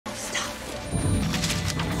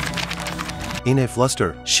In a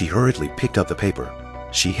fluster, she hurriedly picked up the paper.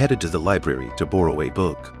 She headed to the library to borrow a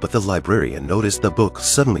book, but the librarian noticed the book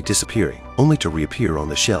suddenly disappearing, only to reappear on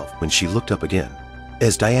the shelf when she looked up again.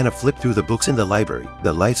 As Diana flipped through the books in the library,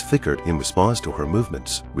 the lights flickered in response to her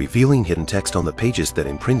movements, revealing hidden text on the pages that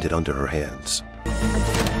imprinted under her hands.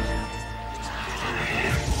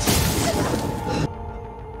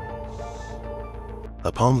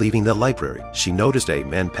 Upon leaving the library, she noticed a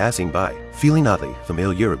man passing by. Feeling oddly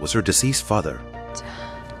familiar, it was her deceased father.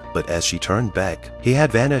 But as she turned back, he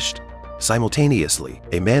had vanished. Simultaneously,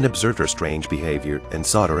 a man observed her strange behavior and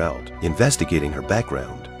sought her out, investigating her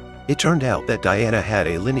background. It turned out that Diana had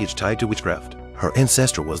a lineage tied to witchcraft. Her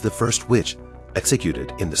ancestor was the first witch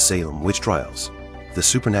executed in the Salem witch trials. The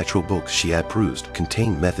supernatural books she had perused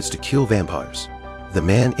contained methods to kill vampires. The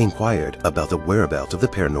man inquired about the whereabouts of the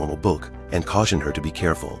paranormal book and cautioned her to be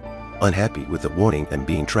careful. Unhappy with the warning and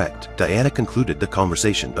being tracked, Diana concluded the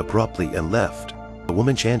conversation abruptly and left. The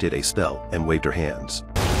woman chanted a spell and waved her hands.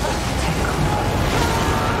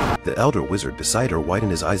 The elder wizard beside her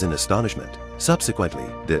widened his eyes in astonishment. Subsequently,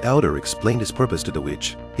 the elder explained his purpose to the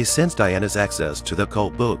witch. He sensed Diana's access to the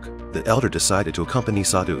occult book. The elder decided to accompany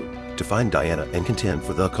Sadhu to find Diana and contend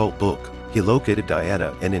for the occult book. He located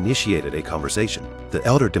Diana and initiated a conversation. The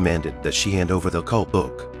elder demanded that she hand over the occult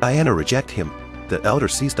book. Diana rejected him. The elder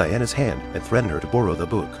seized Diana's hand and threatened her to borrow the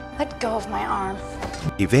book. Let go of my arm.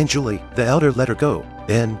 Eventually, the elder let her go.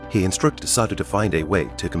 Then, he instructed Sadhu to find a way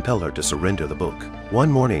to compel her to surrender the book.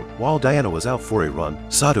 One morning, while Diana was out for a run,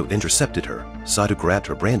 Sadhu intercepted her. Sadhu grabbed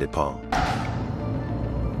her branded palm.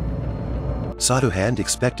 Sadhu hadn't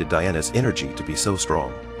expected Diana's energy to be so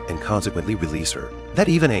strong, and consequently release her. That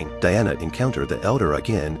evening, Diana encountered the elder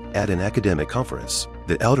again at an academic conference.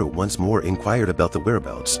 The elder once more inquired about the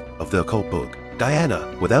whereabouts of the occult book.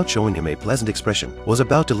 Diana, without showing him a pleasant expression, was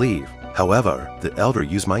about to leave. However, the elder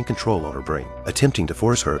used mind control on her brain, attempting to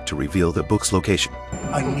force her to reveal the book's location.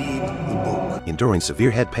 I need the book. Enduring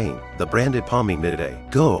severe head pain, the branded palm emitted a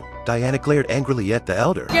 "Go!" Diana glared angrily at the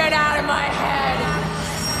elder. Get out of my head!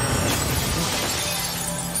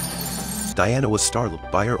 Diana was startled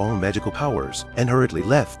by her own magical powers and hurriedly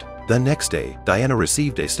left. The next day, Diana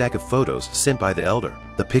received a stack of photos sent by the elder.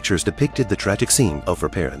 The pictures depicted the tragic scene of her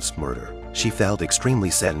parents' murder. She felt extremely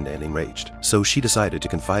saddened and enraged, so she decided to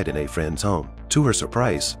confide in a friend's home. To her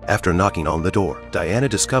surprise, after knocking on the door, Diana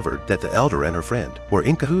discovered that the elder and her friend were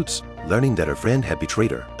in cahoots. Learning that her friend had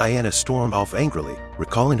betrayed her, Diana stormed off angrily,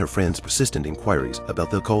 recalling her friend's persistent inquiries about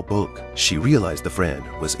the occult book. She realized the friend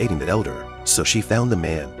was aiding the elder, so she found the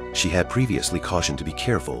man she had previously cautioned to be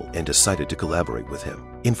careful and decided to collaborate with him.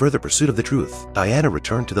 In further pursuit of the truth, Diana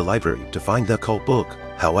returned to the library to find the occult book.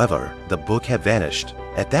 However, the book had vanished.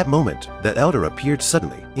 At that moment, the elder appeared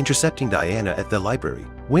suddenly, intercepting Diana at the library.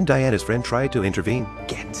 When Diana's friend tried to intervene,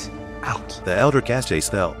 Get out. the elder cast a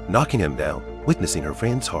spell, knocking him down. Witnessing her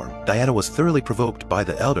friend's harm, Diana was thoroughly provoked by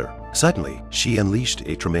the elder. Suddenly, she unleashed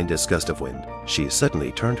a tremendous gust of wind. She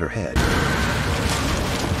suddenly turned her head.